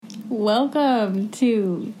Welcome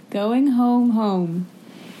to Going Home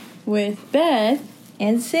with Beth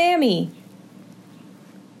and Sammy.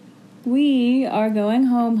 We are going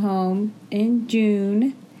home in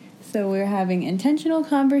June, so we're having intentional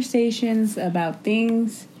conversations about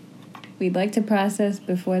things we'd like to process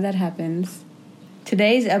before that happens.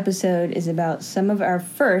 Today's episode is about some of our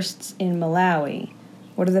firsts in Malawi.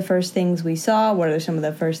 What are the first things we saw? What are some of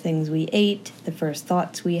the first things we ate? The first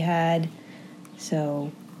thoughts we had?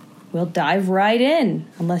 So we'll dive right in,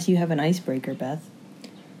 unless you have an icebreaker, Beth.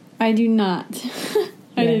 I do not.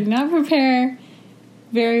 I did not prepare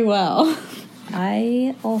very well.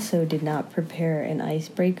 I also did not prepare an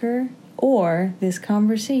icebreaker or this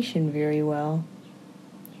conversation very well.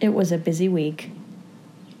 It was a busy week.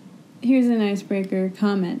 Here's an icebreaker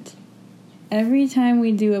comment. Every time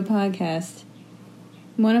we do a podcast,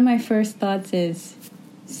 one of my first thoughts is,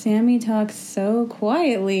 Sammy talks so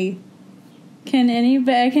quietly. Can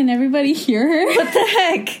everybody hear her? What the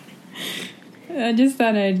heck? I just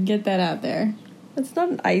thought I'd get that out there. That's not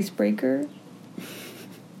an icebreaker.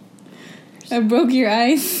 I broke your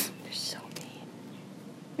ice. You're so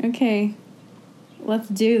mean. Okay, let's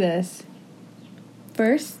do this.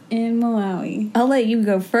 First in Malawi. I'll let you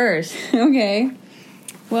go first. Okay.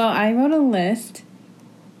 Well, I wrote a list.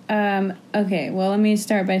 Okay, well, let me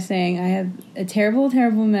start by saying I have a terrible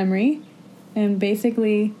memory. And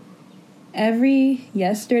basically, every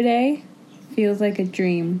yesterday feels like a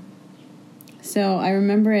dream. So I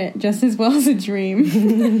remember it just as well as a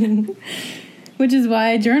dream. Which is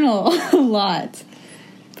why I journal a lot.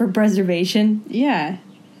 For preservation? Yeah.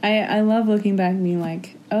 I love looking back and being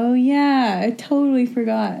like, oh yeah, I totally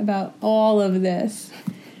forgot about all of this.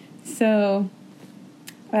 So,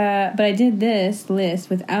 but I did this list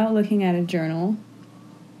without looking at a journal,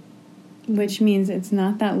 which means it's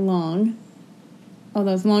not that long,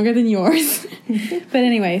 although it's longer than yours. But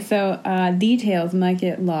anyway, so details might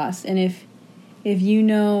get lost. And if you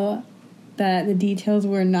know that the details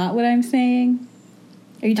were not what I'm saying,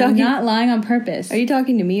 I'm not lying on purpose. Are you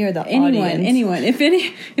talking to me or the audience? Anyone. If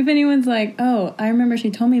anyone's like, oh, I remember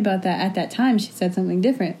she told me about that at that time, she said something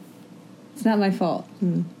different. It's not my fault.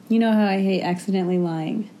 You know how I hate accidentally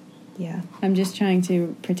lying. Yeah. I'm just trying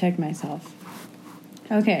to protect myself.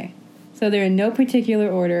 Okay. So they're in no particular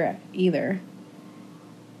order either.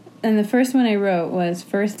 And the first one I wrote was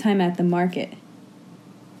first time at the market.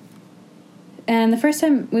 And the first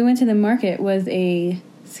time we went to the market was a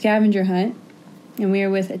scavenger hunt. And we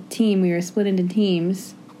were with a team. We were split into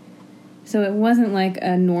teams. So it wasn't like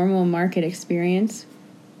a normal market experience.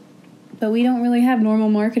 But we don't really have normal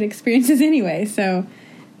market experiences anyway. So,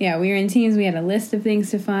 yeah, we were in teams. We had a list of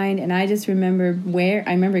things to find. And I just remember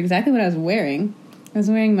I remember exactly what I was wearing. I was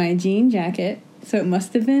wearing my jean jacket. So it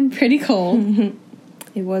must have been pretty cold.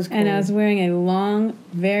 It was cold. And I was wearing a long,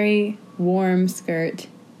 very warm skirt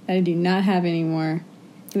that I do not have anymore.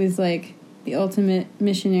 It was like the ultimate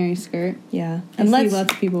missionary skirt. Yeah. I see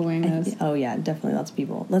lots of people wearing those. Oh, yeah, definitely lots of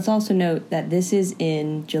people. Let's also note that this is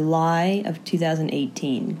in July of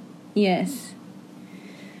 2018. Yes.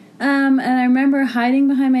 And I remember hiding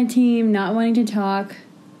behind my team, not wanting to talk,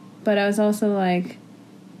 but I was also like,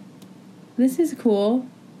 this is cool.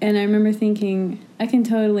 And I remember thinking, I can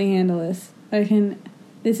totally handle this.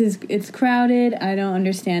 It's crowded. I don't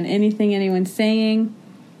understand anything anyone's saying.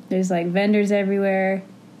 There's like vendors everywhere.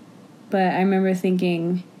 But I remember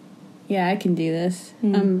thinking, yeah, I can do this.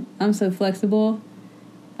 I'm so flexible.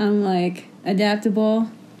 I'm like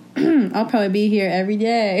adaptable. I'll probably be here every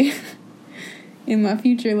day in my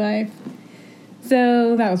future life.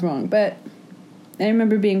 So that was wrong. But I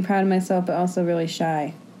remember being proud of myself, but also really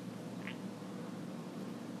shy.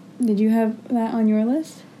 Did you have that on your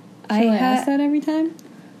list? Shall I ask that every time?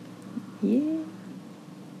 Yeah.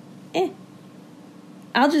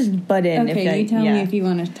 I'll just butt in. Okay, you tell me if you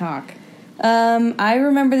want to talk. I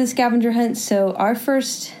remember the scavenger hunt. So our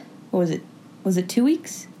first, what was it? Was it 2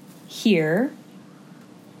 weeks? Here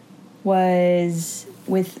was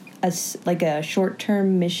with a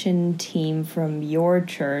short-term mission team from your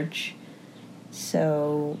church.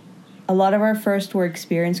 So a lot of our first were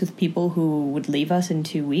experienced with people who would leave us in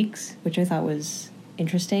 2 weeks, which I thought was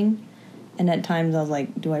interesting. And at times I was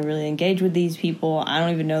like, do I really engage with these people? I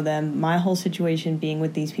don't even know them. My whole situation being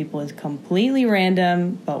with these people is completely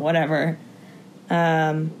random, but whatever.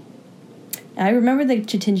 I remember the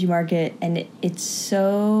Chitinji market, and it's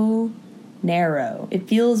so narrow. It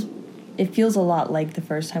feels a lot like the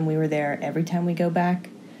first time we were there every time we go back.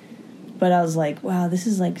 But I was like, wow, this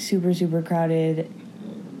is like super, super crowded.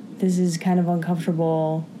 This is kind of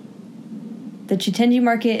uncomfortable. The Chitenji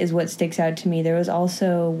market is what sticks out to me. There was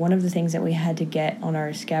also one of the things that we had to get on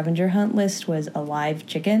our scavenger hunt list was a live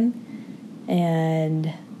chicken,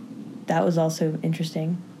 and that was also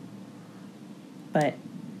interesting. But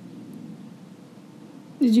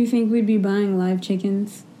Did you think we'd be buying live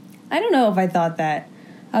chickens? I don't know if I thought that.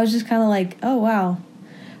 I was just kind of like, oh, wow.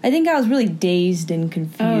 I think I was really dazed and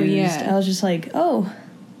confused. Oh, yeah. I was just like, oh.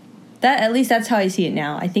 At least that's how I see it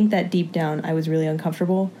now. I think that deep down I was really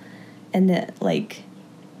uncomfortable. And that, like,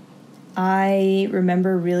 I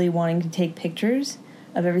remember really wanting to take pictures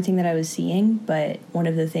of everything that I was seeing. But one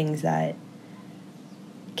of the things that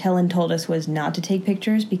Kellen told us was not to take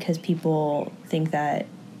pictures because people think that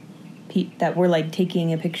we're, like,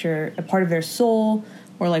 taking a picture, a part of their soul,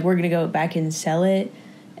 or, like, we're going to go back and sell it.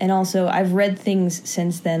 And also, I've read things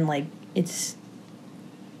since then, like, it's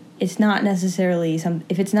not necessarily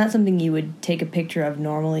if it's not something you would take a picture of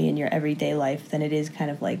normally in your everyday life, then it is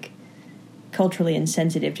kind of, like, culturally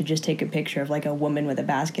insensitive to just take a picture of, like, a woman with a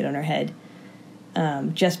basket on her head.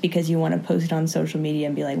 Just because you want to post it on social media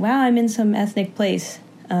and be like, wow, I'm in some ethnic place.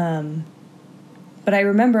 But I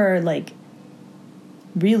remember, like,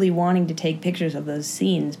 really wanting to take pictures of those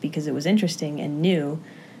scenes because it was interesting and new,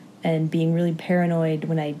 and being really paranoid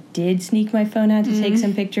when I did sneak my phone out to take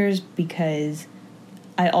some pictures, because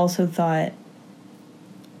I also thought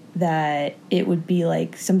that it would be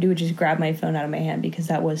like somebody would just grab my phone out of my hand, because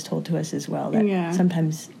that was told to us as well, that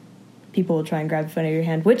sometimes people will try and grab the phone out of your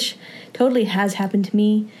hand, which totally has happened to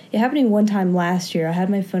me. It happened to me one time last year. I had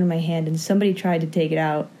my phone in my hand and somebody tried to take it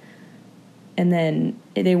out, and then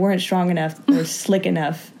they weren't strong enough or slick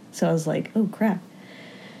enough, so I was like, oh crap.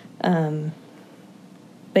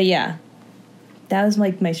 But yeah, that was,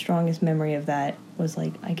 like, my strongest memory of that was,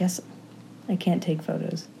 like, I guess I can't take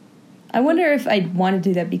photos. I wonder if I'd want to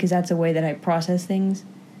do that because that's a way that I process things.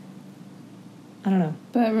 I don't know.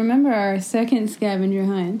 But remember our second scavenger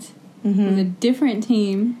hunt with a different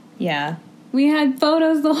team. Yeah. We had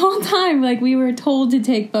photos the whole time. Like, we were told to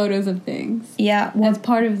take photos of things. Yeah. Well, as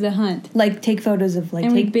part of the hunt. Like, take photos of, like...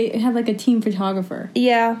 And we had, like, a team photographer.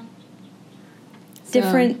 Yeah. So.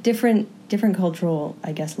 Different cultural,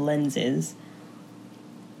 I guess, lenses.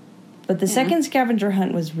 But the second scavenger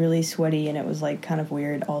hunt was really sweaty, and it was, like, kind of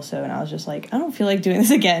weird also. And I was just like, I don't feel like doing this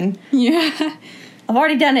again. Yeah. I've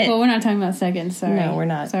already done it. Well, we're not talking about seconds. Sorry. No, we're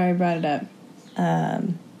not. Sorry I brought it up.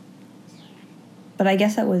 But I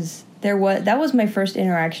guess that was my first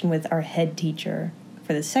interaction with our head teacher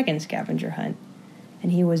for the second scavenger hunt.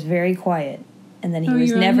 And he was very quiet. And then he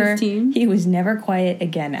was never quiet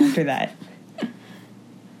again after that.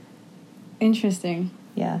 Interesting.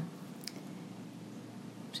 Yeah.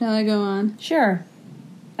 Shall I go on? Sure.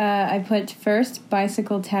 I put first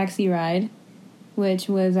bicycle taxi ride, which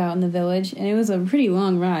was out in the village, and it was a pretty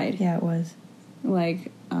long ride. Yeah, it was.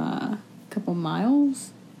 Like, a couple miles?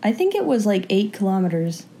 I think it was like 8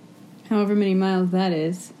 kilometers. However many miles that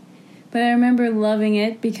is. But I remember loving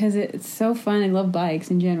it because it's so fun. I love bikes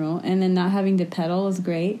in general, and then not having to pedal is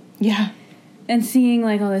great. Yeah. And seeing,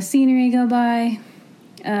 like, all the scenery go by.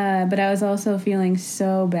 But I was also feeling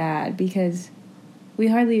so bad because we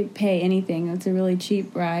hardly pay anything. It's a really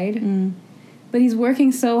cheap ride. But he's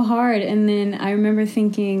working so hard. And then I remember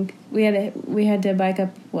thinking we had to bike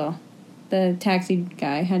up, well, the taxi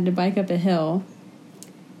guy had to bike up a hill.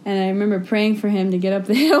 And I remember praying for him to get up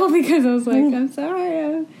the hill because I was like, I'm sorry,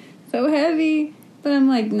 I'm so heavy. But I'm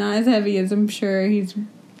like, not as heavy as I'm sure he's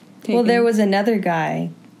taking. Well, there was another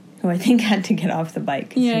guy who I think had to get off the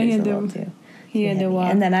bike. Yeah, he had to walk.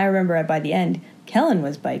 And then I remember by the end, Kellen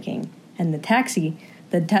was biking, and the taxi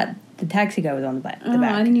guy was on the back. Oh,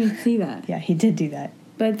 I didn't even see that. Yeah, he did do that.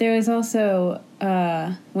 But there was also,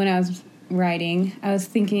 when I was riding, I was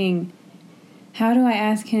thinking, how do I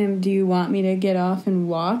ask him, do you want me to get off and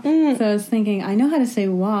walk? So I was thinking, I know how to say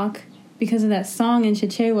walk because of that song in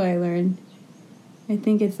Chichewa I learned. I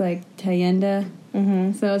think it's like Tayenda.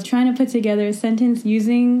 So I was trying to put together a sentence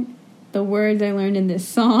using the words I learned in this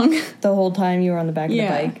song. The whole time you were on the back of the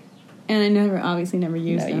bike? And I obviously never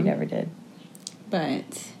used them. No, you never did.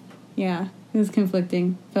 But, yeah, it was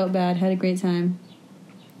conflicting. Felt bad, had a great time.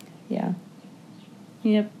 Yeah.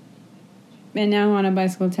 Yep. And now on a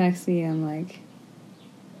bicycle taxi, I'm like,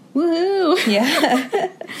 woohoo! Yeah.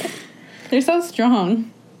 They're so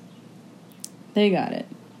strong. They got it.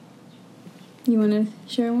 You want to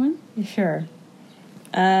share one? Sure.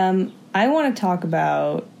 I want to talk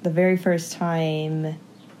about the very first time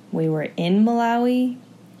we were in Malawi.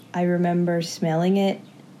 I remember smelling it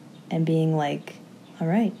and being like, all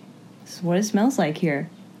right, this is what it smells like here.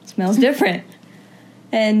 It smells different.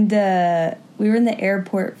 And we were in the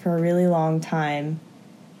airport for a really long time.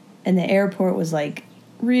 And the airport was like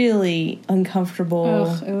really uncomfortable.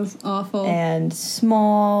 Ugh, it was awful. And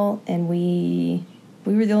small, and we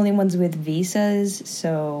were the only ones with visas,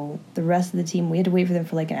 so the rest of the team, we had to wait for them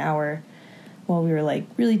for like an hour while we were like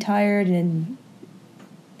really tired and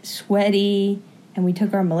sweaty, and we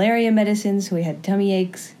took our malaria medicine, so we had tummy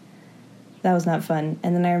aches. That was not fun.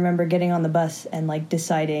 And then I remember getting on the bus and like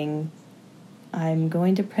deciding I'm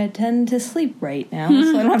going to pretend to sleep right now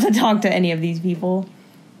so I don't have to talk to any of these people.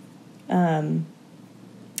 And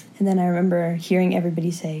then I remember hearing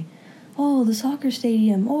everybody say, oh, the soccer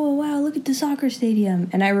stadium. Oh, wow, look at the soccer stadium.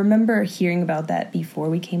 And I remember hearing about that before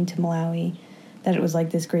we came to Malawi, that it was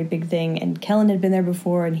like this great big thing. And Kellen had been there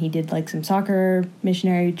before, and he did like some soccer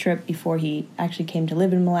missionary trip before he actually came to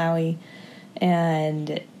live in Malawi.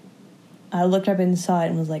 And I looked up and saw it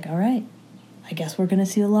and was like, all right, I guess we're going to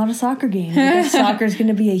see a lot of soccer games. I guess soccer's going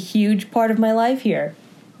to be a huge part of my life here.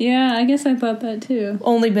 Yeah, I guess I thought that too.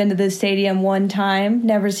 Only been to the stadium one time,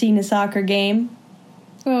 never seen a soccer game.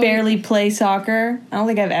 Well, barely play soccer. I don't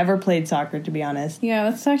think I've ever played soccer, to be honest. Yeah,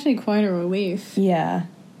 that's actually quite a relief. Yeah.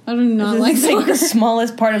 I do not like soccer. Like the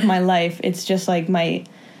smallest part of my life. It's just like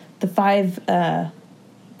the 5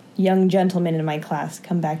 young gentlemen in my class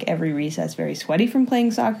come back every recess very sweaty from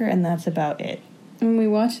playing soccer, and that's about it. And we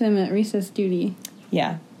watch them at recess duty.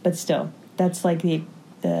 Yeah, but still, that's like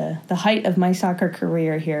the height of my soccer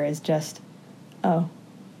career here is just, oh,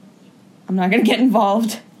 I'm not going to get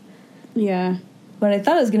involved. Yeah. But I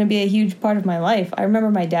thought it was going to be a huge part of my life. I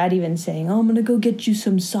remember my dad even saying, oh, I'm going to go get you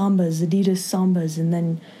some Sambas, Adidas Sambas, and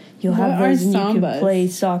then you'll have those and you can play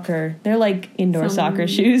soccer. They're like indoor soccer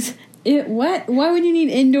shoes. What? Why would you need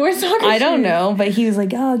indoor soccer shoes? I don't know, but he was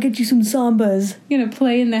like, oh, I'll get you some Sambas. You're going to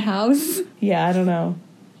play in the house? Yeah, I don't know.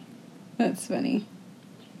 That's funny.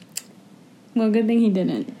 Well, good thing he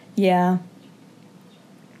didn't. Yeah.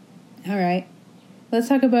 All right. Let's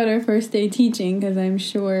talk about our first day teaching, because I'm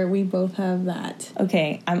sure we both have that.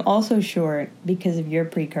 Okay, I'm also sure, because of your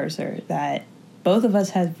precursor, that both of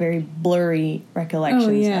us have very blurry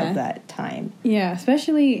recollections of that time. Yeah,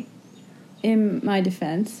 especially in my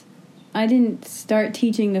defense. I didn't start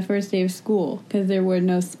teaching the first day of school, because there were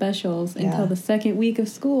no specials until the second week of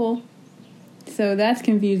school. So that's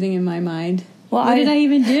confusing in my mind. Well, what did I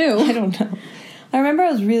even do? I don't know. I remember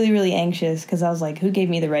I was really, really anxious, because I was like, who gave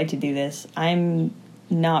me the right to do this? I'm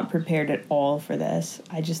not prepared at all for this.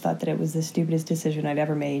 I just thought that it was the stupidest decision I'd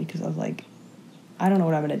ever made, because I was like, I don't know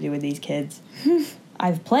what I'm going to do with these kids.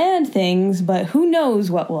 I've planned things, but who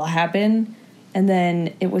knows what will happen. And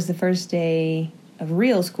then it was the first day of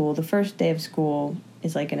real school. The first day of school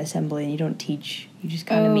is like an assembly, and you don't teach. You just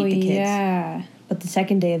kind of meet the kids. Yeah. But the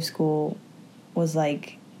second day of school was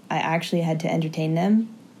like, I actually had to entertain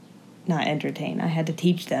them. Not entertain. I had to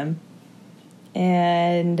teach them.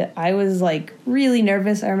 And I was like really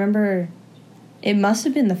nervous. I remember it must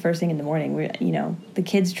have been the first thing in the morning. The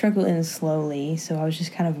kids trickle in slowly, so I was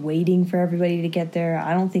just kind of waiting for everybody to get there.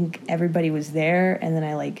 I don't think everybody was there, and then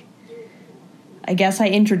I guess I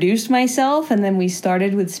introduced myself, and then we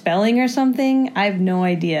started with spelling or something. I have no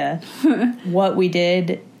idea what we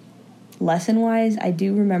did lesson-wise. I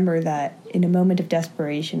do remember that in a moment of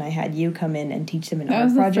desperation, I had you come in and teach them an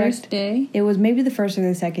art project. That was the first day? It was maybe the first or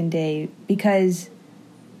the second day, because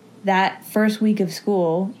that first week of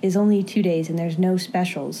school is only 2 days, and there's no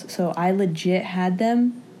specials. So I legit had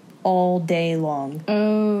them all day long.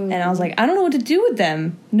 Oh. And I was like, I don't know what to do with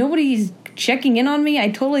them. Nobody's checking in on me.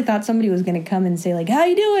 I totally thought somebody was going to come and say, like, how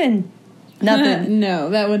you doing? Nothing.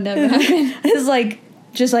 No, that would never happen. It's like,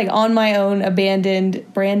 just like on my own, abandoned,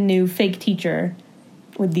 brand new fake teacher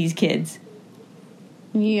with these kids.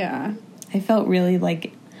 Yeah. I felt really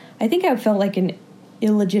like, I think I felt like an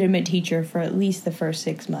illegitimate teacher for at least the first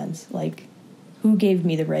 6 months. Like, who gave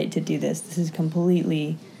me the right to do this? This is a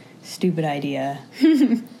completely stupid idea.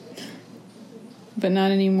 But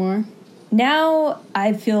not anymore. Now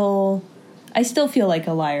I still feel like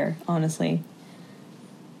a liar, honestly.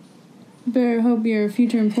 Better hope your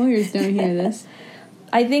future employers don't hear this.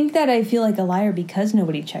 I think that I feel like a liar because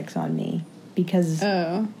nobody checks on me. Because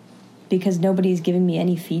nobody's giving me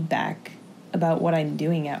any feedback about what I'm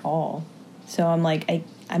doing at all. So I'm like,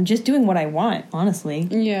 I'm just doing what I want, honestly.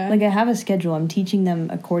 Yeah. Like, I have a schedule. I'm teaching them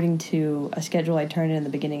according to a schedule I turned in the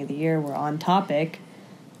beginning of the year. We're on topic.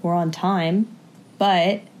 We're on time.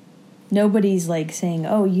 But nobody's, like, saying,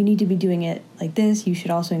 oh, you need to be doing it like this. You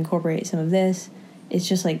should also incorporate some of this. It's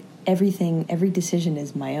just, like, every decision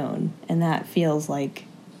is my own. And that feels like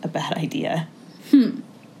a bad idea.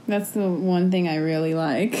 That's the one thing I really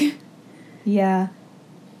like. Yeah.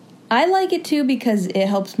 I like it, too, because it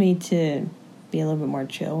helps me to be a little bit more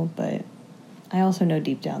chill, but I also know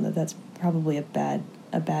deep down that that's probably a bad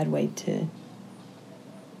way to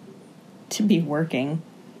to be working.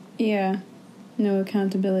 Yeah. No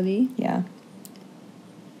accountability. Yeah.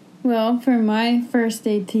 Well, for my first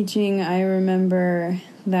day teaching, I remember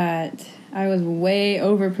that I was way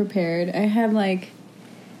over-prepared. I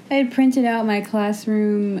had printed out my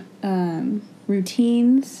classroom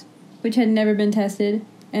routines, which had never been tested,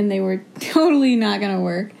 and they were totally not going to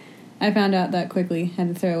work. I found out that quickly.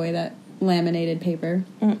 Had to throw away that laminated paper.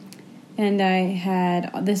 And I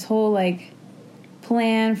had this whole,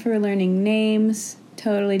 plan for learning names.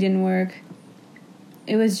 Totally didn't work.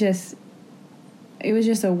 It was just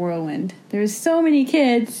a whirlwind. There was so many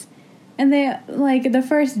kids, and they, the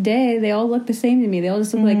first day, they all looked the same to me. They all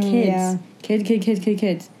just looked like kids. Yeah.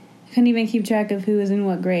 Kids. I couldn't even keep track of who was in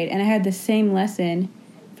what grade. And I had the same lesson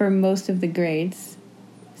for most of the grades.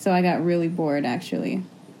 So I got really bored, actually.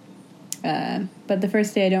 But the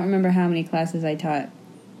first day, I don't remember how many classes I taught.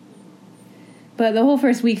 But the whole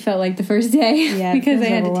first week felt like the first day. Yeah, because I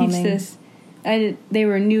had to teach this. They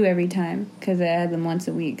were new every time because I had them once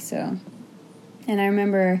a week, so. And I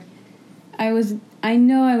remember I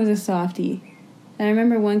know I was a softie. And I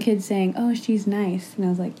remember one kid saying, "Oh, she's nice." And I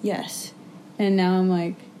was like, "Yes." And now I'm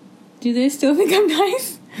like, do they still think I'm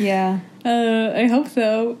nice? Yeah. I hope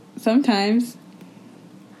so. Sometimes.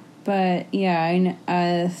 But, yeah,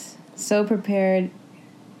 I was so prepared.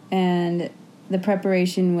 And the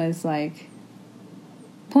preparation was,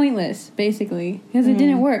 pointless, basically. Because it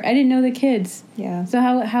didn't work. I didn't know the kids. Yeah. So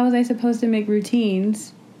how was I supposed to make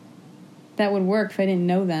routines that would work if I didn't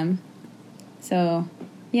know them? So,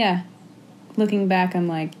 yeah. Looking back, I'm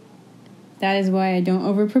like, that is why I don't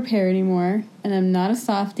over-prepare anymore. And I'm not a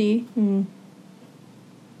softie.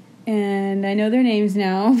 And I know their names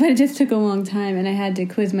now, but it just took a long time, and I had to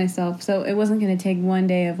quiz myself. So it wasn't going to take one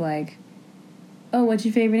day of oh, what's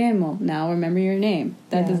your favorite animal? Now remember your name.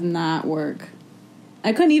 That does not work.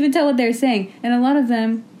 I couldn't even tell what they were saying. And a lot of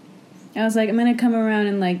them, I was like, I'm going to come around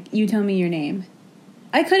and, you tell me your name.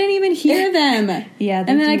 I couldn't even hear them. Yeah,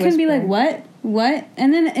 and then I couldn't be like, what?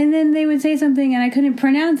 And then they would say something and I couldn't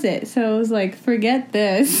pronounce it. So I was like, forget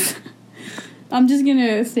this. I'm just going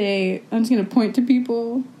to point to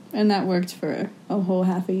people. And that worked for a whole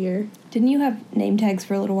half a year. Didn't you have name tags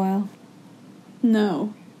for a little while?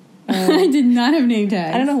 No. I did not have name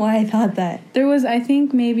tags. I don't know why I thought that. There was, I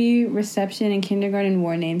think, maybe reception and kindergarten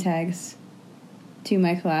wore name tags to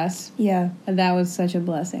my class. Yeah. And that was such a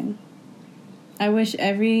blessing. I wish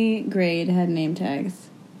every grade had name tags.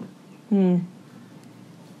 They'd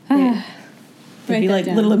be like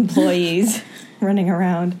little employees running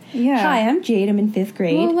around. Yeah. Hi, I'm Jade. I'm in 5th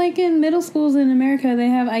grade. Well, in middle schools in America, they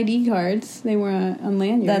have ID cards. They were on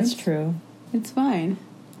lanyards. That's true. It's fine.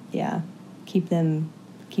 Yeah. Keep them.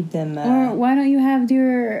 Or why don't you have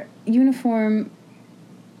your uniform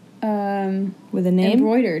with a name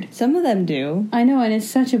embroidered? Some of them do. I know, and it's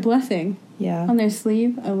such a blessing. Yeah. On their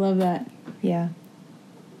sleeve. I love that. Yeah.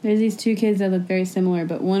 There's these two kids that look very similar,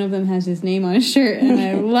 but one of them has his name on his shirt, and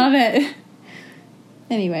I love it.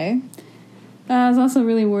 Anyway, I was also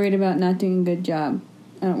really worried about not doing a good job.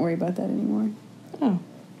 I don't worry about that anymore. Oh.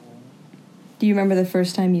 Do you remember the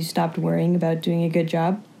first time you stopped worrying about doing a good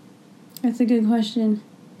job? That's a good question.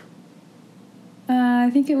 I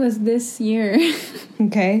think it was this year.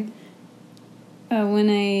 Okay. When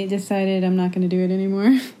I decided I'm not going to do it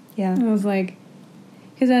anymore. Yeah. I was like,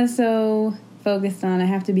 because I was so focused on I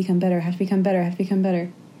have to become better,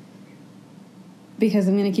 because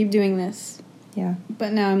I'm going to keep doing this. Yeah.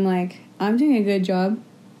 But now I'm like, I'm doing a good job,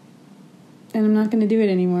 and I'm not going to do it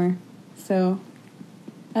anymore. So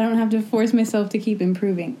I don't have to force myself to keep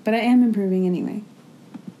improving. But I am improving anyway.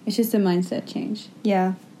 It's just a mindset change.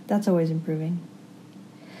 Yeah, that's always improving.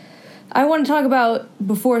 I want to talk about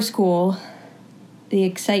before school, the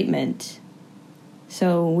excitement.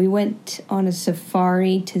 So we went on a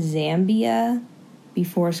safari to Zambia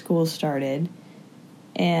before school started.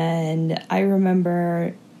 And I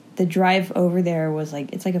remember the drive over there was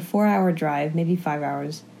it's a 4-hour drive, maybe 5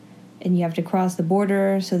 hours. And you have to cross the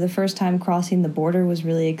border. So the first time crossing the border was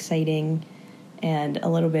really exciting and a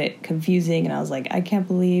little bit confusing. And I was like, I can't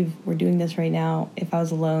believe we're doing this right now. If I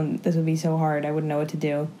was alone, this would be so hard. I wouldn't know what to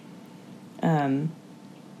do.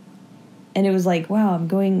 And it was like, wow, I'm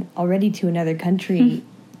going already to another country.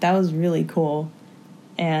 That was really cool.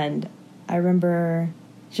 And I remember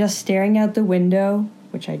just staring out the window,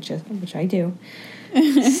 which I do,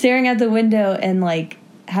 staring out the window and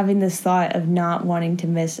having this thought of not wanting to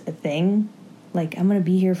miss a thing. I'm going to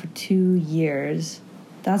be here for 2 years.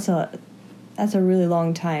 That's a really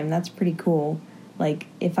long time. That's pretty cool.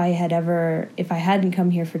 If I hadn't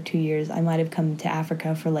come here for 2 years, I might have come to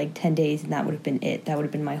Africa for 10 days, and that would have been it. That would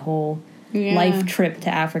have been my whole life trip to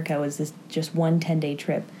Africa, was this just one 10-day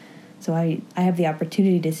trip. So I have the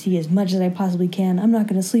opportunity to see as much as I possibly can. I'm not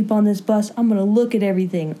going to sleep on this bus. I'm going to look at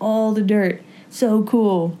everything, all the dirt. So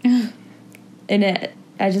cool. And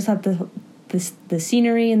I just thought the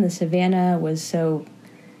scenery in the savannah was so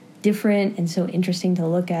different and so interesting to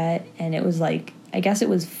look at. And it was like, I guess it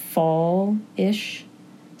was fall-ish.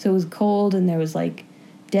 So it was cold and there was like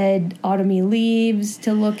dead autumny leaves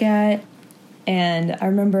to look at. And I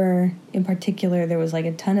remember in particular there was like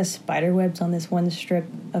a ton of spider webs on this one strip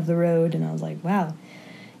of the road. And I was like, wow,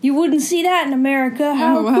 you wouldn't see that in America.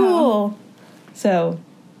 How cool. So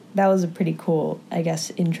that was a pretty cool, I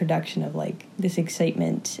guess, introduction of like this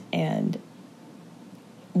excitement and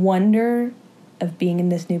wonder of being in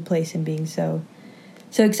this new place and being so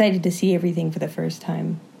excited to see everything for the first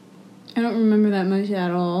time. I don't remember that much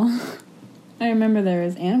at all. I remember there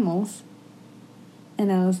was animals.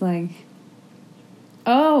 And I was like,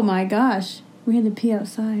 oh my gosh, we had to pee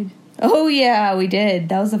outside. Oh yeah, we did.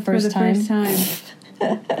 That was the first time. For the first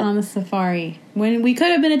time on the safari. When we could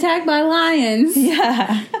have been attacked by lions.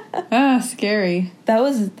 Yeah. Oh, scary. That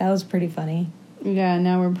was pretty funny. Yeah,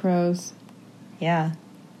 now we're pros. Yeah.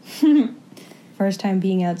 First time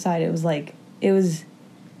being outside, it was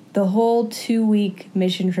the whole 2-week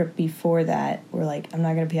mission trip before that. We're like, I'm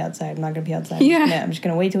not going to pee outside. Yeah. No, I'm just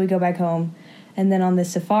going to wait till we go back home. And then on the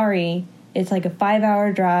safari, it's like a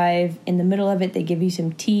 5-hour drive. In the middle of it, they give you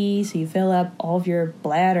some tea, so you fill up all of your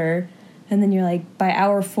bladder. And then you're like, by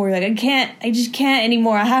hour 4, you're like, I just can't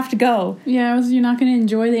anymore. I have to go. Yeah, you're not going to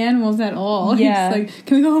enjoy the animals at all. Yeah. It's like,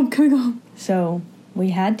 can we go home? So we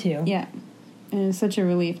had to. Yeah. And it's such a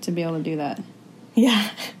relief to be able to do that. Yeah.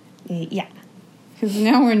 Yeah. Because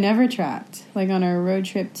now we're never trapped. Like on our road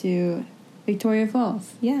trip to Victoria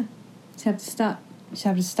Falls. Yeah. Just have to stop. Just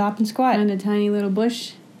have to stop and squat. Find a tiny little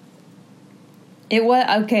bush. It was,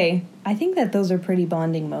 okay. I think that those are pretty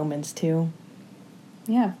bonding moments, too.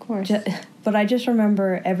 Yeah, of course. But I just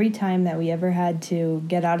remember every time that we ever had to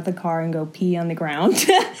get out of the car and go pee on the ground.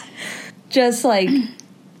 Just like,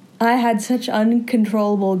 I had such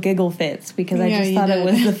uncontrollable giggle fits because I just thought it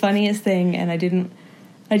was the funniest thing, and I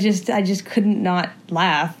just couldn't not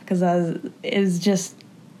laugh because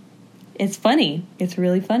it's funny. It's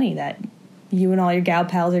really funny that you and all your gal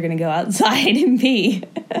pals are going to go outside and pee.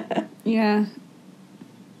 Yeah.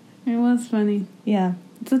 It was funny. Yeah.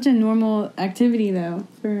 It's such a normal activity, though,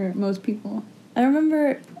 for most people. I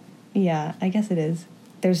remember, yeah, I guess it is.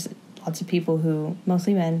 There's lots of people who,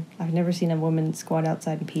 mostly men, I've never seen a woman squat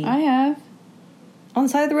outside and pee. I have. On the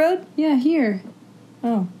side of the road? Yeah, here.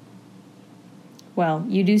 Oh. Well,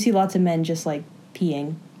 you do see lots of men just, like,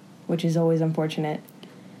 peeing, which is always unfortunate.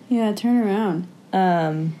 Yeah, turn around.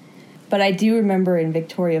 But I do remember in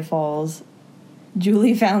Victoria Falls,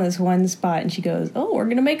 Julie found this one spot, and she goes, oh, we're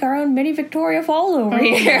going to make our own mini Victoria Falls over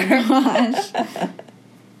here. Oh, my gosh.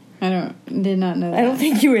 Did not know that. I don't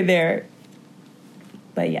think you were there.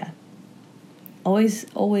 But, yeah. Always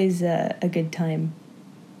a good time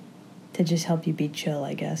to just help you be chill,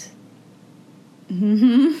 I guess.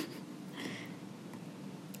 Mm-hmm.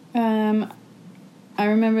 I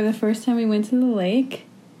remember the first time we went to the lake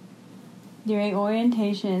during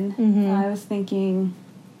orientation. Mm-hmm. I was thinking,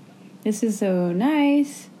 this is so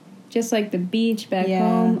nice. Just like the beach back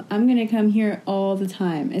home. I'm going to come here all the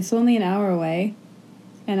time. It's only an hour away.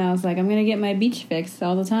 And I was like, I'm going to get my beach fix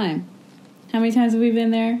all the time. How many times have we been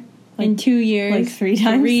there? In 2 years? Like 3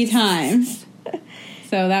 times? 3 times.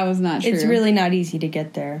 So that was not true. It's really not easy to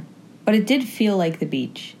get there. But it did feel like the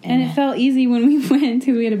beach. And it felt easy when we went,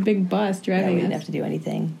 too. We had a big bus driving us. We didn't have to do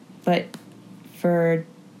anything. But for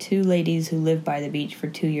 2 ladies who lived by the beach for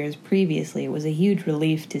 2 years previously, it was a huge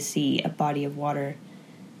relief to see a body of water.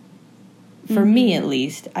 For me, at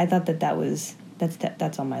least. I thought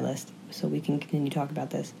that's on my list, so we can continue to talk about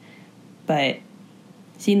this. But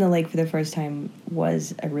seeing the lake for the first time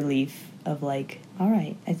was a relief of like, all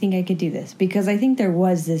right, I think I could do this. Because I think there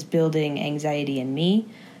was this building anxiety in me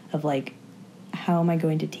of like, how am I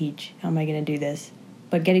going to teach? How am I going to do this?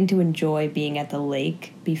 But getting to enjoy being at the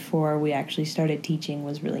lake before we actually started teaching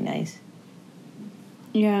was really nice.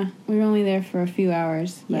 Yeah, we were only there for a few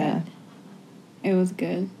hours, but it was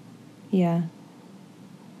good. Yeah.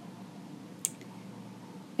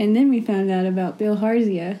 And then we found out about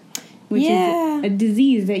bilharzia, which is a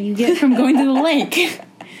disease that you get from going to the lake.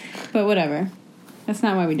 But whatever. That's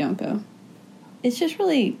not why we don't go. It's just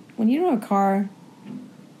really, when you don't have a car,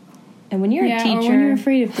 and when you're a teacher... or when you're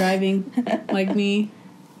afraid of driving, like me.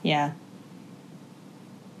 Yeah.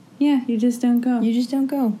 Yeah, you just don't go. You just don't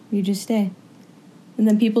go. You just stay. And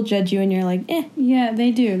then people judge you and you're like, eh. Yeah,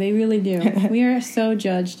 they do. They really do. We are so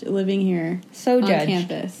judged living here. So on judged.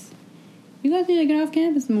 Campus. You guys need to get off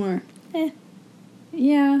campus more. Eh.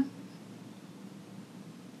 Yeah.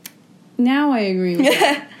 now I agree with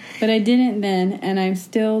that. But I didn't then, and I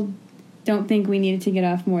still don't think we needed to get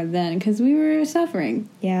off more then, because we were suffering.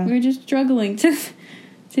 Yeah. We were just struggling to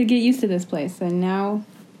get used to this place. And now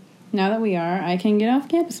that we are, I can get off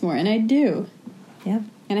campus more, and I do. Yeah.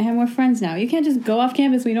 And I have more friends now. You can't just go off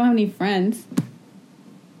campus when you don't have any friends.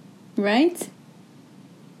 Right?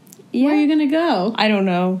 Yeah. Where are you going to go? I don't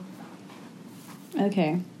know.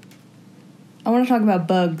 Okay. I want to talk about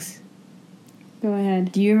bugs. Go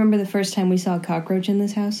ahead. Do you remember the first time we saw a cockroach in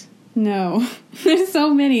this house? No. There's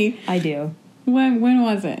so many. I do. When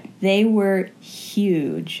was it? They were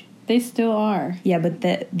huge. They still are. Yeah,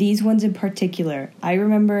 but these ones in particular, I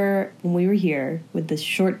remember when we were here with the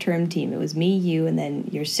short-term team. It was me, you, and then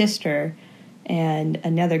your sister and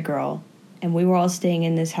another girl. And we were all staying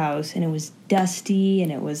in this house, and it was dusty,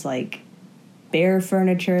 and it was, like, bare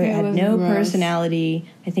furniture. It had no personality.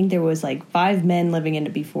 I think there was, like, 5 men living in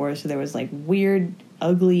it before, so there was, like, weird,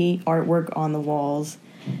 ugly artwork on the walls.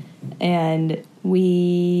 And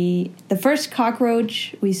the first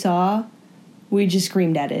cockroach we saw, we just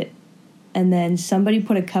screamed at it. And then somebody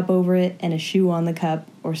put a cup over it and a shoe on the cup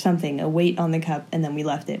or something, a weight on the cup, and then we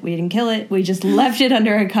left it. We didn't kill it. We just left it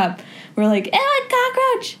under a cup. We're like,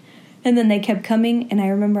 cockroach! And then they kept coming, and I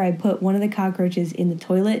remember I put one of the cockroaches in the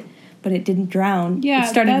toilet, but it didn't drown. Yeah, it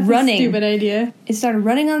started running. A stupid idea. It started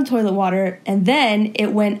running on the toilet water, and then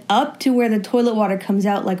it went up to where the toilet water comes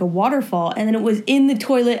out like a waterfall, and then it was in the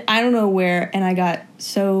toilet, I don't know where, and I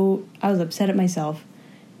was upset at myself,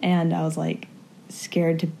 and I was like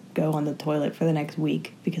scared to go on the toilet for the next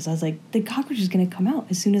week because I was like, the cockroach is going to come out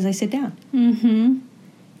as soon as I sit down. Mm-hmm.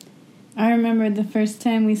 I remember the first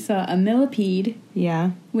time we saw a millipede.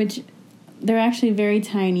 Yeah. Which, they're actually very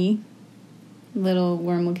tiny, little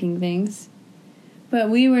worm-looking things. But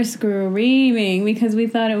we were screaming because we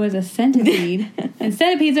thought it was a centipede. And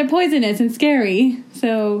centipedes are poisonous and scary.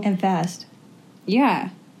 So And fast. Yeah.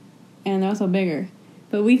 And they're also bigger.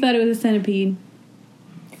 But we thought it was a centipede.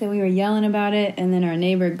 So we were yelling about it, and then our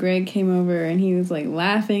neighbor Greg came over, and he was, like,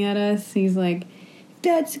 laughing at us. He's like, if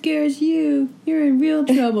that scares you, you're in real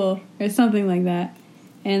trouble, or something like that.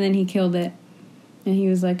 And then he killed it. And he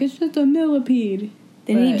was like, it's just a millipede.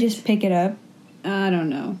 Didn't he just pick it up? I don't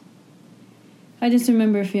know. I just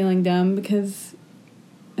remember feeling dumb because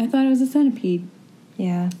I thought it was a centipede.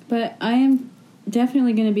 Yeah. But I am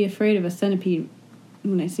definitely going to be afraid of a centipede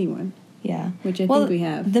when I see one. Yeah. Which I think we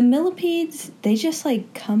have. The millipedes, they just,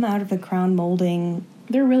 like, come out of the crown molding.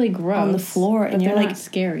 They're really gross. On the floor. And you're like,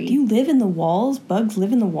 scary. Do you live in the walls? Bugs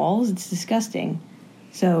live in the walls? It's disgusting.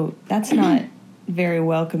 So that's not very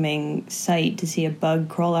welcoming sight to see a bug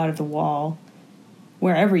crawl out of the wall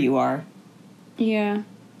wherever you are. Yeah.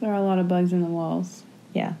 There are a lot of bugs in the walls.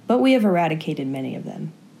 Yeah. But we have eradicated many of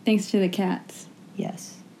them. Thanks to the cats.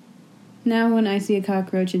 Yes. Now when I see a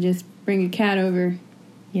cockroach, I just bring a cat over.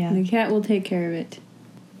 Yeah. And the cat will take care of it.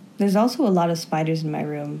 There's also a lot of spiders in my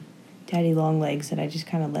room. Daddy long legs, and I just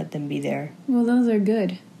kind of let them be there. Well, those are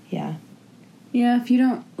good. Yeah. Yeah, if you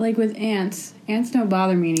don't, like with ants don't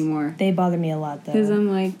bother me anymore. They bother me a lot, though. Because I'm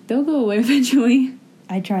like, they'll go away eventually.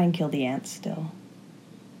 I try and kill the ants still.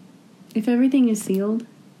 If everything is sealed,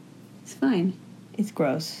 it's fine. It's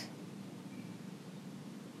gross.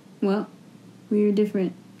 Well, we are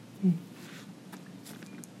different.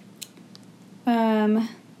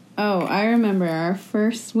 Oh, I remember our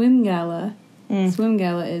first swim gala. Swim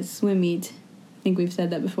gala is swim meet. I think we've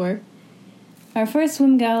said that before. Our first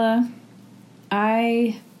swim gala,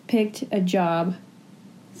 I picked a job.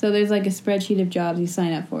 So there's like a spreadsheet of jobs you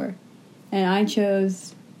sign up for. And I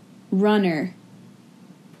chose runner.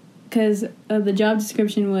 Because the job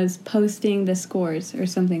description was posting the scores or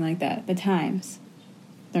something like that. The times.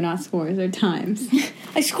 They're not scores, they're times.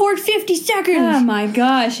 I scored 50 seconds! Oh my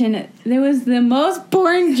gosh, and it was the most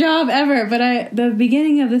boring job ever. But the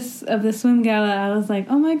beginning of the swim gala, I was like,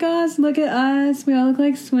 oh my gosh, look at us. We all look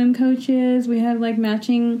like swim coaches. We have like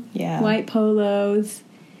matching white polos.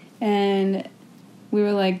 And we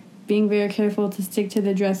were like being very careful to stick to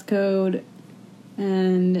the dress code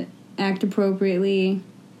and act appropriately.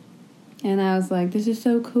 And I was like, this is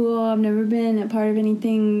so cool. I've never been a part of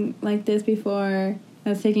anything like this before. I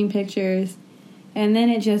was taking pictures. And then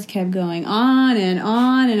it just kept going on. And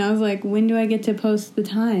I was like, when do I get to post the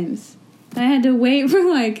times? I had to wait for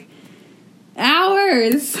like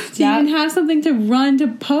hours to even have something to run to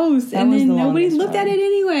post. And then nobody looked at it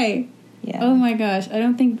anyway. Yeah. Oh my gosh. I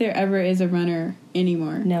don't think there ever is a runner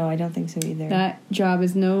anymore. No, I don't think so either. That job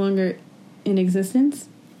is no longer in existence.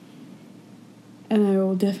 And I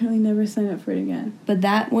will definitely never sign up for it again. But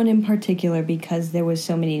that one in particular, because there was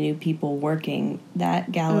so many new people working,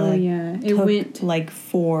 that gala took like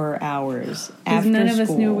 4 hours after none of us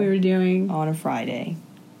knew what we were doing. On a Friday.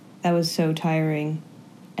 That was so tiring.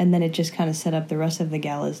 And then it just kind of set up the rest of the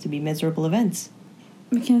galas to be miserable events.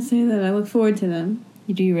 I can't say that. I look forward to them.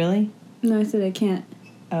 Do you really? No, I said I can't.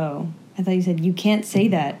 Oh. I thought you said, you can't say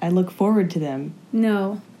that. I look forward to them.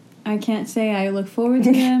 No. I can't say I look forward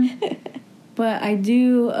to them. But I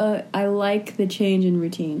do, I like the change in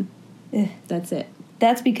routine. That's it.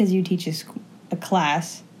 That's because you teach a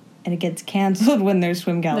class, and it gets canceled when there's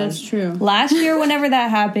swim galas. That's true. Last year, whenever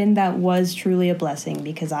that happened, that was truly a blessing,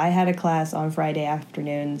 because I had a class on Friday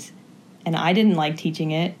afternoons, and I didn't like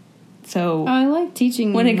teaching it. So I like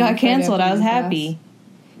teaching. When it got canceled, I was happy.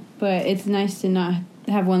 But it's nice to not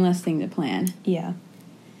have one less thing to plan. Yeah.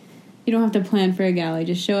 You don't have to plan for a gala.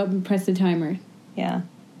 Just show up and press the timer. Yeah.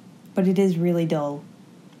 But it is really dull.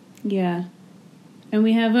 Yeah. And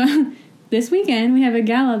we have this weekend, we have a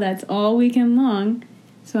gala that's all weekend long.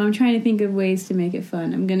 So I'm trying to think of ways to make it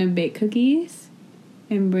fun. I'm going to bake cookies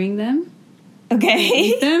and bring them. Okay.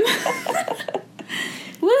 Eat them.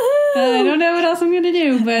 Woohoo! I don't know what else I'm going to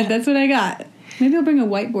do, but that's what I got. Maybe I'll bring a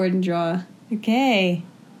whiteboard and draw. Okay.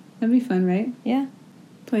 That'd be fun, right? Yeah.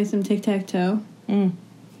 Play some tic-tac-toe. Mm.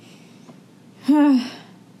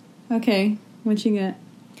 Okay. What you got?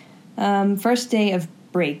 First day of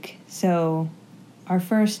break. So our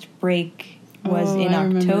first break was in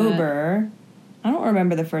October. I don't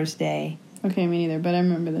remember the first day. Okay, me neither, but I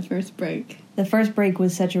remember the first break. The first break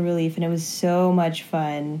was such a relief, and it was so much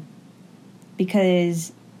fun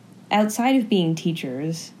because outside of being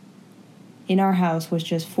teachers, in our house was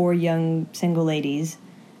just 4 young single ladies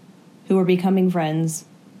who were becoming friends,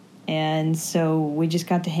 and so we just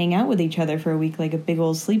got to hang out with each other for a week like a big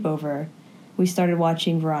old sleepover. We started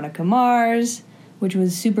watching Veronica Mars, which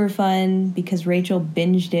was super fun because Rachel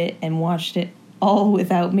binged it and watched it all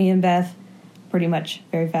without me and Beth pretty much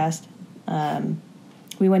very fast.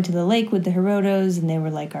 We went to the lake with the Hirotos, and they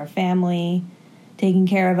were like our family, taking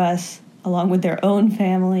care of us along with their own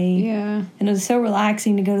family. Yeah. And it was so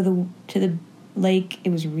relaxing to go to the lake.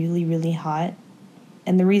 It was really, really hot.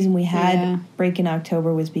 And the reason we had break in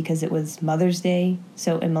October was because it was Mother's Day.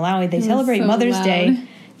 So in Malawi, they celebrate Mother's Day.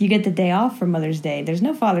 You get the day off for Mother's Day. There's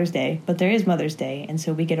no Father's Day, but there is Mother's Day, and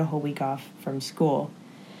so we get a whole week off from school.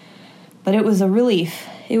 But it was a relief.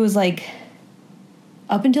 It was like,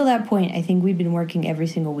 up until that point, I think we'd been working every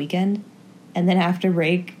single weekend, and then after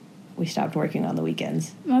break, we stopped working on the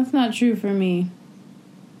weekends. That's not true for me.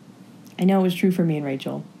 I know it was true for me and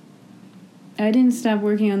Rachel. I didn't stop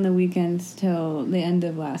working on the weekends till the end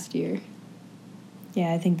of last year.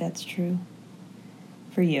 Yeah, I think that's true.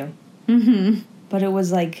 For you. Mm-hmm. But it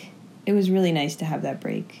was really nice to have that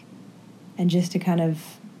break. And just to kind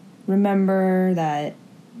of remember that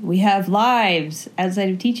we have lives outside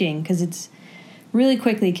of teaching, because it's really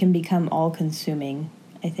quickly can become all-consuming,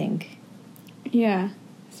 I think. Yeah,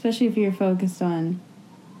 especially if you're focused on,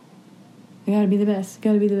 you gotta be the best,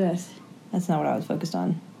 gotta be the best. That's not what I was focused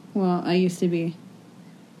on. Well, I used to be.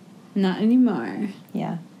 Not anymore.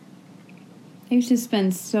 Yeah. I used to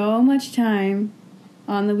spend so much time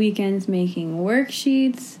on the weekends making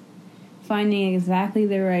worksheets, finding exactly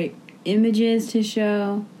the right images to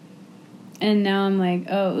show, and now I'm like,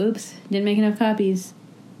 oh, oops, didn't make enough copies.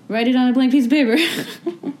 Write it on a blank piece of paper.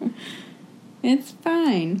 It's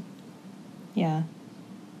fine. Yeah.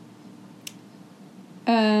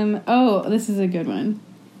 Oh, this is a good one.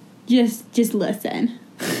 Just listen.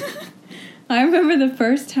 I remember the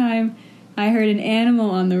first time I heard an animal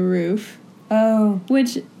on the roof. Oh.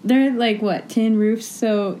 Which, they're like, what, tin roofs?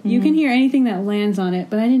 So you can hear anything that lands on it,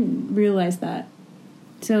 but I didn't realize that.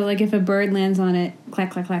 So, like, if a bird lands on it,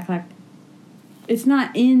 clack, clack, clack, clack. It's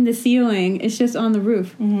not in the ceiling, it's just on the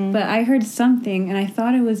roof. Mm-hmm. But I heard something, and I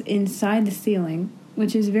thought it was inside the ceiling,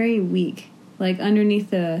 which is very weak. Like, underneath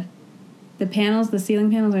the panels, the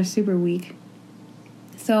ceiling panels are super weak.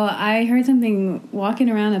 So I heard something walking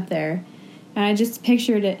around up there, and I just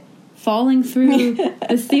pictured it falling through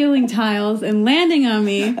the ceiling tiles and landing on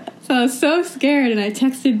me. So I was so scared, and I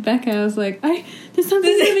texted Becca. I was like, there's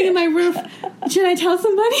something living in my roof. Should I tell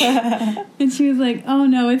somebody? And she was like, oh,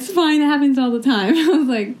 no, it's fine. It happens all the time. I was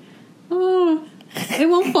like, oh, it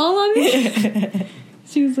won't fall on me?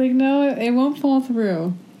 She was like, no, it won't fall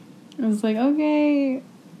through. I was like, okay.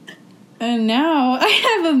 And now I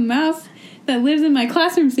have a mouse that lives in my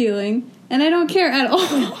classroom ceiling, and I don't care at all.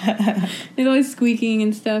 It's always squeaking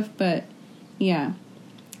and stuff, but yeah.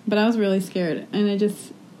 But I was really scared, and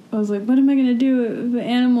I was like, what am I going to do if an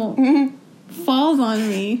animal falls on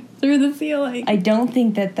me through the ceiling. I don't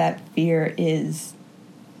think that fear is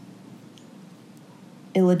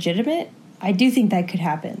illegitimate. I do think that could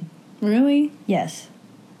happen. Really? Yes.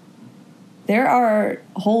 There are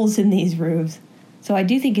holes in these roofs, so I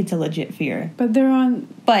do think it's a legit fear. But they're on...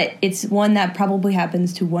 But it's one that probably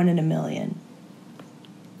happens to 1 in a million.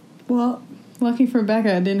 Well, lucky for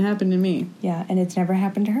Becca, it didn't happen to me. Yeah, and it's never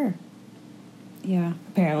happened to her. Yeah.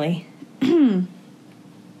 Apparently. Do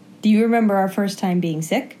you remember our first time being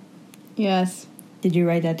sick? Yes. Did you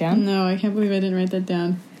write that down? No, I can't believe I didn't write that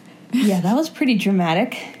down. Yeah, that was pretty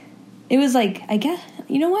dramatic. It was like, I guess,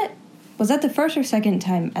 you know what? Was that the first or second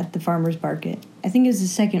time at the farmer's market? I think it was the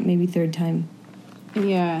second, maybe third time.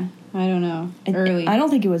 Yeah, I don't know. Early. I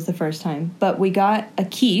don't think it was the first time. But we got a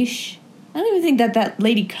quiche. I don't even think that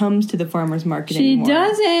lady comes to the farmer's market anymore. She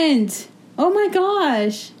doesn't! Oh my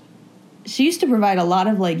gosh! She used to provide a lot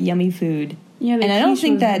of, like, yummy food. Yeah, and I don't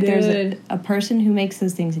think that good. there's a person who makes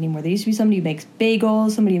those things anymore. There used to be somebody who makes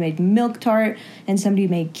bagels, somebody who made milk tart, and somebody who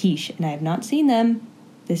made quiche. And I have not seen them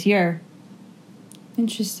this year.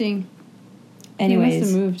 Interesting. Anyways. They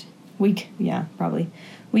must have moved. Yeah, probably.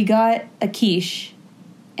 We got a quiche,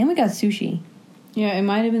 and we got sushi. Yeah, it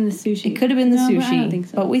might have been the sushi. It could have been the sushi, but I don't think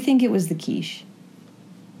so. But we think it was the quiche.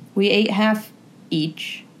 We ate half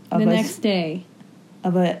each of the next day.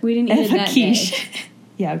 We didn't eat it that quiche. day.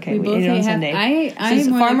 Yeah, okay. We ate both it on ate Sunday. I ate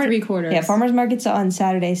more like 3/4. Yeah, farmer's market's on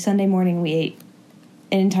Saturday. Sunday morning, we ate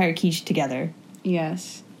an entire quiche together.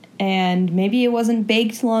 Yes. And maybe it wasn't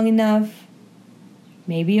baked long enough.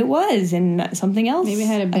 Maybe it was, and something else maybe it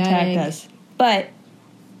had a bad attacked egg. us. But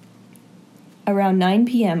around 9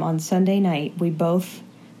 p.m. on Sunday night, we both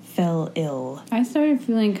fell ill. I started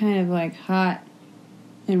feeling kind of like hot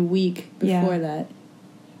and weak before that.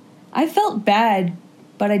 I felt bad,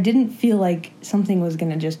 but I didn't feel like something was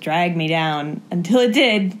going to just drag me down until it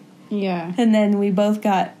did. Yeah. And then we both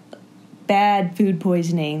got bad food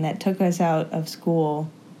poisoning that took us out of school.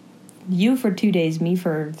 You for 2 days, me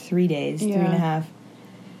for 3 days, 3.5.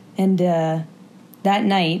 And that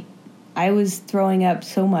night, I was throwing up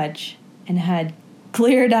so much and had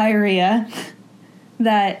clear diarrhea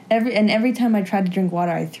that every time I tried to drink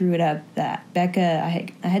water, I threw it up. That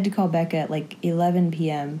Becca, I had to call Becca at like 11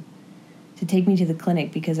 p.m. to take me to the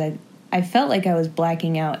clinic because I felt like I was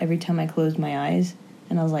blacking out every time I closed my eyes.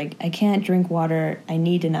 And I was like, I can't drink water. I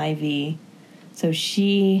need an IV. So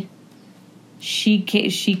she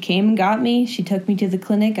came and got me. She took me to the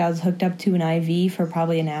clinic. I was hooked up to an IV for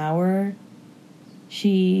probably an hour.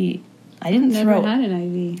 I never had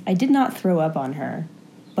an IV. I did not throw up on her,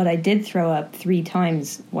 but I did throw up 3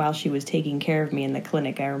 times while she was taking care of me in the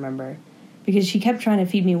clinic, I remember. Because she kept trying to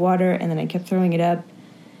feed me water, and then I kept throwing it up.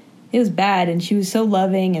 It was bad, and she was so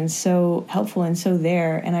loving and so helpful and so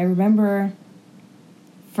there. And I remember,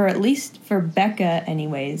 at least for Becca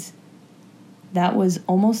anyways, that was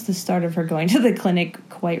almost the start of her going to the clinic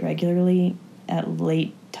quite regularly at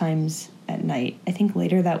late times at night. I think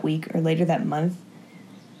later that week or later that month.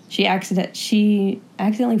 She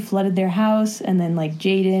accidentally flooded their house, and then like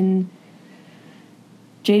Jaden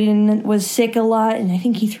was sick a lot, and I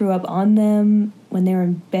think he threw up on them when they were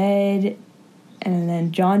in bed, and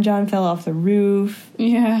then John fell off the roof.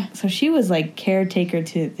 Yeah. So she was like caretaker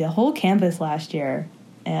to the whole campus last year,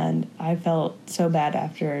 and I felt so bad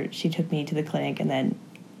after she took me to the clinic, and then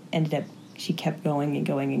she kept going and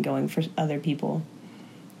going and going for other people.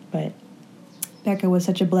 But Becca was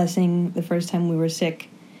such a blessing the first time we were sick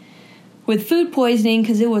with food poisoning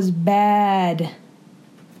because it was bad.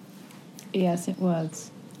 Yes, it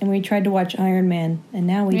was. And we tried to watch Iron Man, and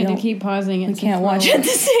now we had don't. To keep pausing it. We can't watch it the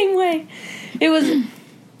same way.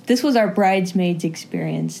 This was our bridesmaids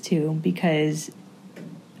experience too, because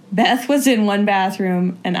Beth was in one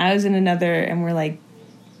bathroom and I was in another, and we're like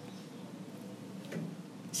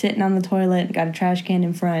sitting on the toilet, got a trash can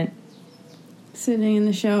in front, sitting in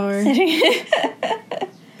the shower.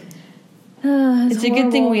 It's a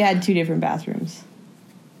good thing we had 2 different bathrooms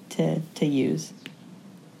to use.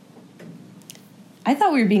 I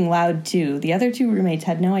thought we were being loud, too. The other 2 roommates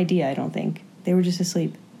had no idea, I don't think. They were just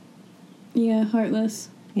asleep. Yeah, heartless.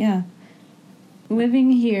 Yeah.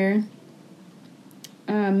 Living here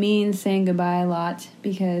means saying goodbye a lot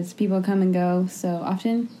because people come and go so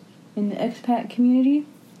often in the expat community.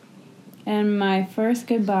 And my first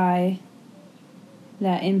goodbye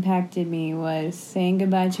that impacted me was saying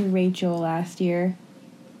goodbye to Rachel last year.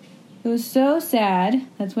 It was so sad.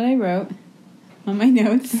 That's what I wrote on my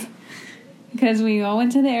notes. Because we all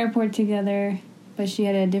went to the airport together, but she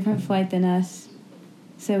had a different flight than us.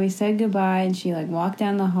 So we said goodbye, and she, like, walked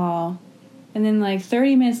down the hall, And then, like,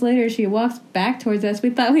 30 minutes later, she walks back towards us. We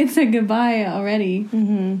thought we had said goodbye already.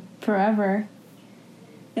 Mm-hmm. Forever.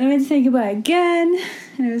 And we had to say goodbye again.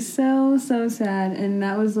 And it was so, so sad. And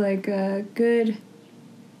that was, like, a good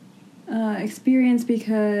experience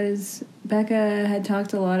because Becca had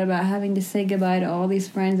talked a lot about having to say goodbye to all these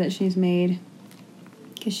friends that she's made.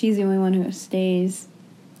 Because she's the only one who stays.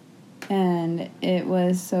 And it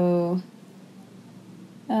was so...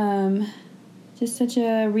 just such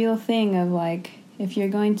a real thing of, like, if you're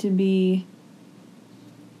going to be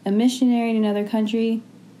a missionary in another country,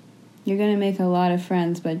 you're going to make a lot of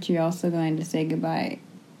friends, but you're also going to say goodbye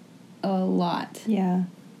a lot. Yeah.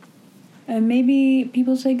 And maybe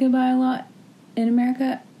people say goodbye a lot in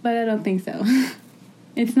America, but I don't think so.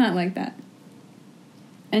 It's not like that.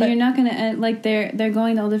 And but, you're not going to, like, they're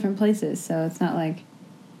going to all different places, so it's not like,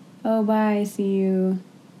 oh, bye, see you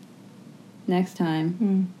next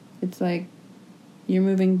time. It's like, you're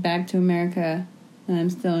moving back to America, and I'm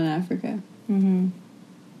still in Africa. Mm-hmm.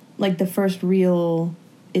 Like the first real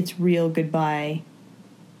goodbye.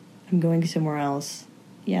 I'm going somewhere else.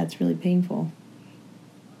 Yeah, it's really painful.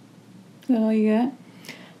 Is that all you got?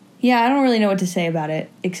 Yeah, I don't really know what to say about it,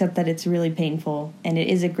 except that it's really painful, and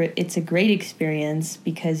it's a great experience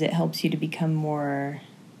because it helps you to become more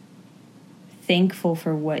thankful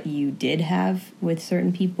for what you did have with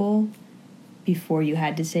certain people before you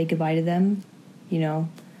had to say goodbye to them. You know,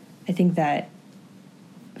 I think that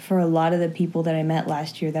for a lot of the people that I met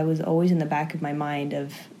last year, that was always in the back of my mind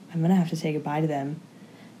of, I'm going to have to say goodbye to them.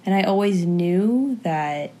 And I always knew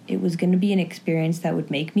that it was going to be an experience that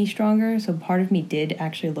would make me stronger. So part of me did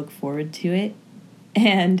actually look forward to it.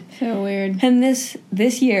 And so weird. And this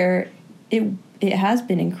year, it has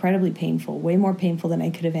been incredibly painful, way more painful than I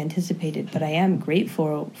could have anticipated. But I am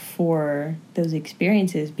grateful for those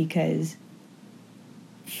experiences because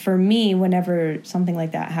for me, whenever something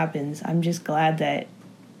like that happens, I'm just glad that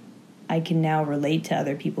I can now relate to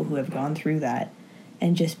other people who have gone through that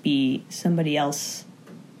and just be somebody else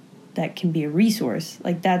that can be a resource.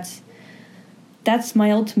 Like that's my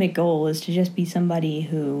ultimate goal, is to just be somebody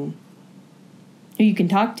who you can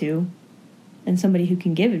talk to and somebody who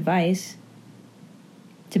can give advice,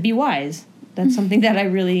 to be wise. That's something that I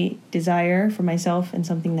really desire for myself, and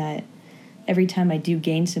something that every time I do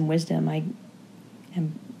gain some wisdom, I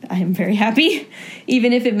am very happy,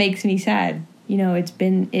 even if it makes me sad. You know, it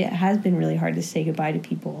has been really hard to say goodbye to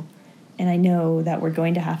people. And I know that we're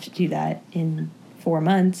going to have to do that in 4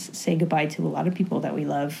 months, say goodbye to a lot of people that we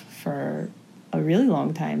love for a really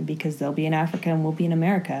long time, because they'll be in Africa and we'll be in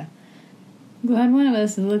America. Glad one of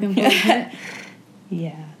us is looking forward to it.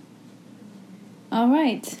 Yeah. All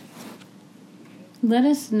right. Let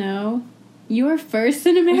us know your first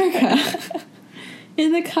in America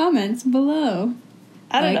in the comments below.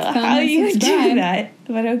 I don't know how you do that,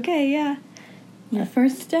 but okay, yeah. Your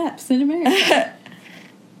first steps in America.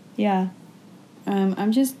 Yeah.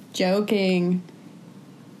 I'm just joking.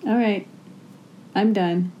 All right. I'm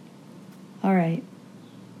done. All right.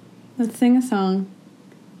 Let's sing a song.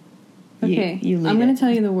 Okay. I'm going to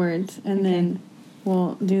tell you the words, and then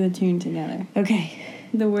we'll do the tune together. Okay.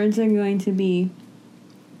 The words are going to be,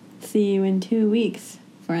 see you in 2 weeks,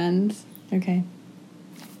 friends. Okay.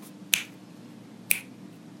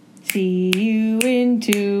 See you in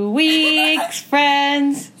 2 weeks,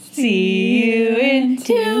 friends. See you in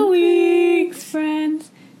 2 weeks,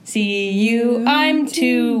 friends. See you, I'm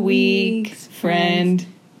 2 weeks, friend.